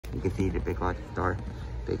You can see the Big Lots store,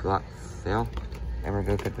 Big Lots sale. And we're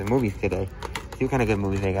gonna look at the movies today. See what kind of good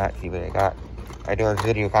movies they got, see what they got. I do a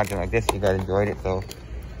video content like this, you guys enjoyed it, so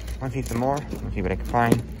wanna see some more? Let's see what I can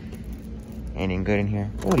find. Anything good in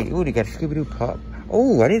here? Oh, they got a Scooby-Doo pup.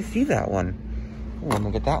 Oh, I didn't see that one. Oh, I'm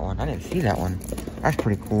gonna get that one. I didn't see that one. That's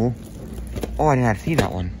pretty cool. Oh, I did not see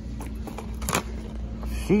that one.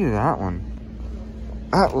 See that one.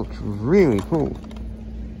 That looks really cool.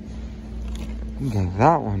 You get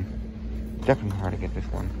that one. Definitely hard to get this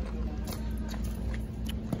one.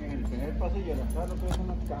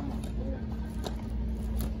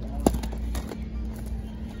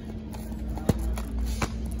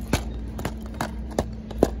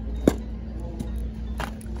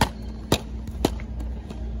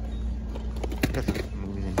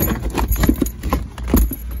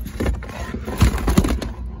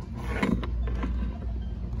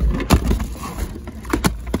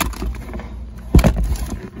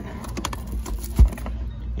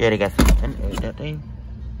 Yeah, they got something. That thing.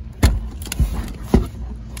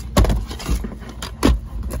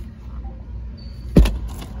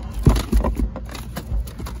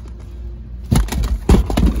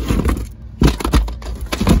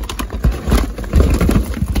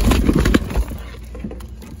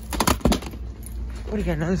 What do you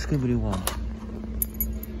got? Another Scooby-Doo one.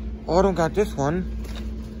 Oh, I don't got this one.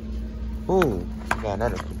 Oh, got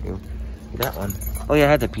another Scooby-Doo. That one. Oh yeah, I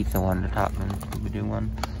had the pizza one, the top one, Scooby-Doo one.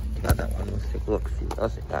 Got that one. Let's take a look, see what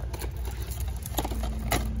else it got.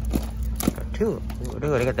 Got two. Oh,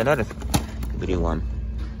 dude, I got another Scooby-Doo one.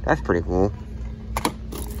 That's pretty cool.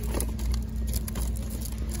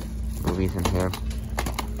 Movies in here.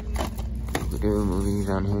 Scooby-Doo movies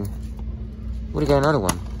on here. What do you got? Another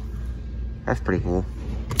one. That's pretty cool.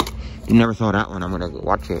 You never saw that one. I'm gonna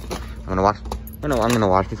watch it. I'm gonna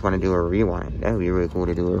watch this one and do a review on it. That would be really cool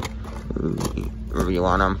to do a review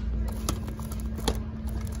on them.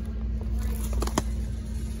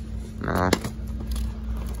 No.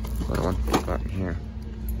 What one got in here?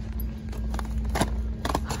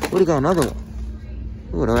 What do you got? Another one?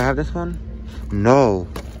 Ooh, do I have this one? No.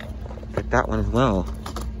 Get that one as well.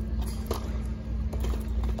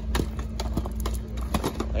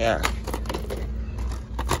 Yeah.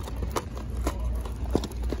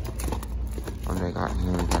 What do I got in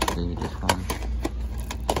here? We got this one.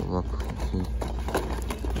 So look, let's see.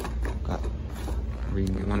 Got 3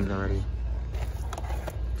 new ones already.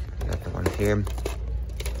 Got the ones here.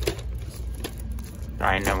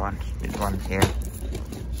 Random ones. These ones here.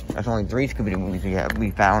 That's only 3 Scooby-Doo movies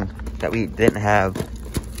we found that we didn't have.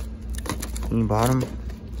 Bikini Bottom.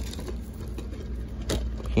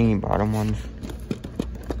 Bikini Bottom ones.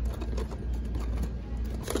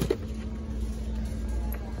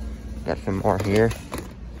 Got some more here.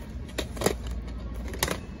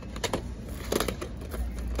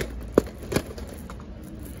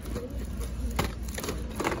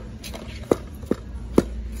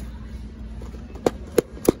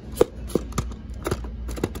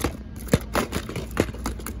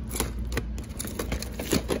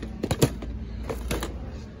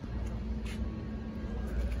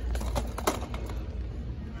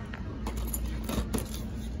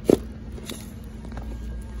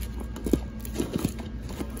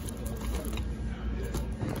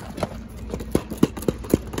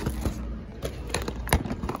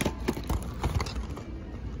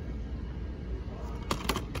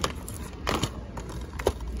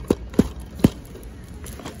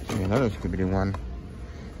 Another Scooby-Doo one.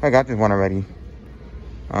 I got this one already.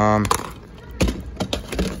 Let's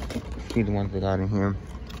see the ones they got in here.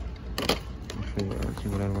 Let's see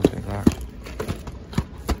what other ones they got.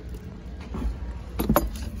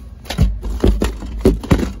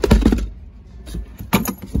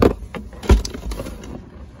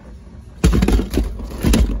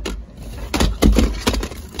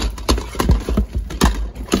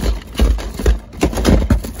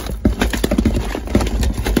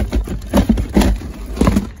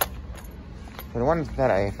 The ones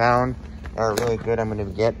that I found are really good. I'm going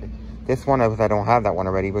to get this one because I don't have that one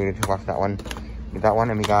already. We're going to watch that one. Get that one,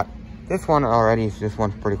 and we got this one already. So this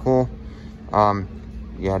one's pretty cool.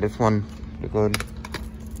 Yeah, this one is good.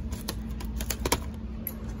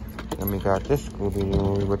 And we got this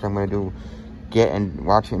Scooby-Doo, which I'm going to get and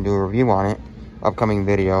watch it and do a review on it. Upcoming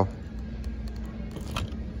video.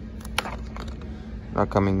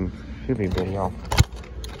 Upcoming Scooby video.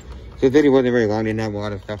 So this video wasn't very long. Didn't have a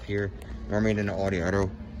lot of stuff here. Normally in the audio,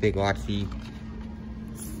 Big Lotsy,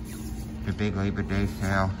 the big Labor Day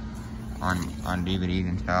sale on DVDs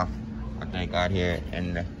and stuff. What they got here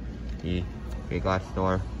in the Big Lots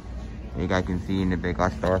store. You guys can see in the Big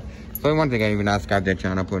Lots store. So once again, if you're not subscribed to that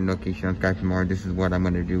channel, put a notification, subscribe for more. This is what I'm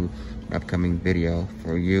gonna do in an upcoming video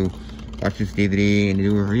for you. Watch this DVD and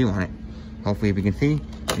do a review on it. Hopefully, if you can see, you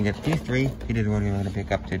can get these three. These is what we're gonna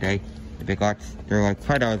pick up today. The Big Lots. They're like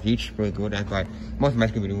 $5 each, really good. That's why most of my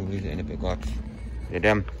Scooby-Doo movies are in the Big Lots. They're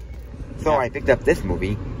them. So I picked up this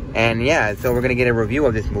movie, and yeah, so we're gonna get a review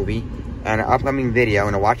of this movie and an upcoming video. I'm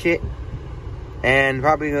gonna watch it, and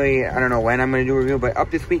probably I don't know when I'm gonna do a review, but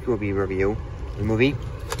up this week will be a review the movie.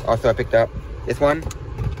 Also, I picked up this one.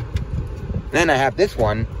 Then I have this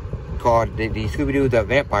one called the Scooby-Doo the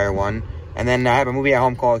Vampire one, and then I have a movie at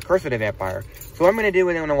home called Curse of the Vampire. So what I'm gonna do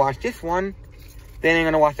is I'm gonna watch this one, then I'm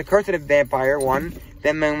gonna watch the Curse of the Vampire one,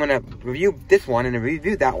 then I'm gonna review this one and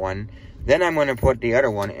review that one. Then I'm gonna put the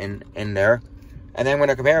other one in there, and then I'm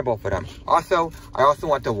gonna compare both of them. Also, I also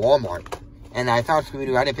went to Walmart, and I found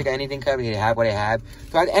Scooby-Doo. I didn't pick anything because it had what it had.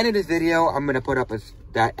 So at the end of this video, I'm gonna put up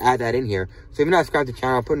add that in here. So if you're not subscribed to the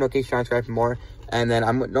channel, put a notification on, subscribe for more. And then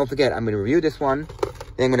don't forget, I'm gonna review this one.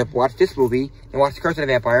 Then I'm gonna watch this movie and watch The Curse of the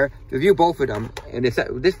Vampire. Review both of them. And this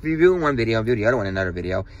review in one video, review the other one in another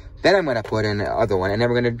video. Then I'm gonna put in the other one, and then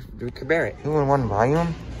we're gonna compare it. 2 in 1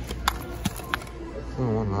 volume. 2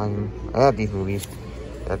 in 1 volume. I have these movies.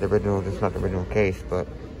 That's the original. It's not the original case, but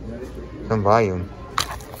some volume.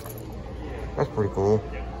 That's pretty cool.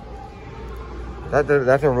 That's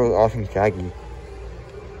a really awesome Shaggy.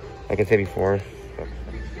 Like I said before.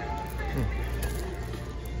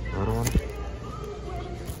 Another one.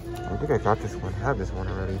 I think I got this one. I have this one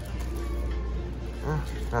already. Oh,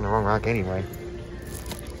 it's on the wrong rack anyway.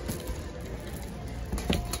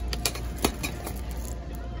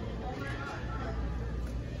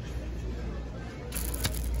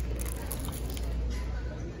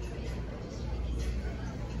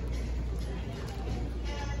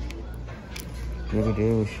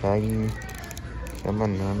 Scooby-Doo, Shaggy,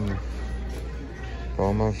 Shaman,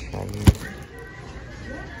 Thomas, Shaggy.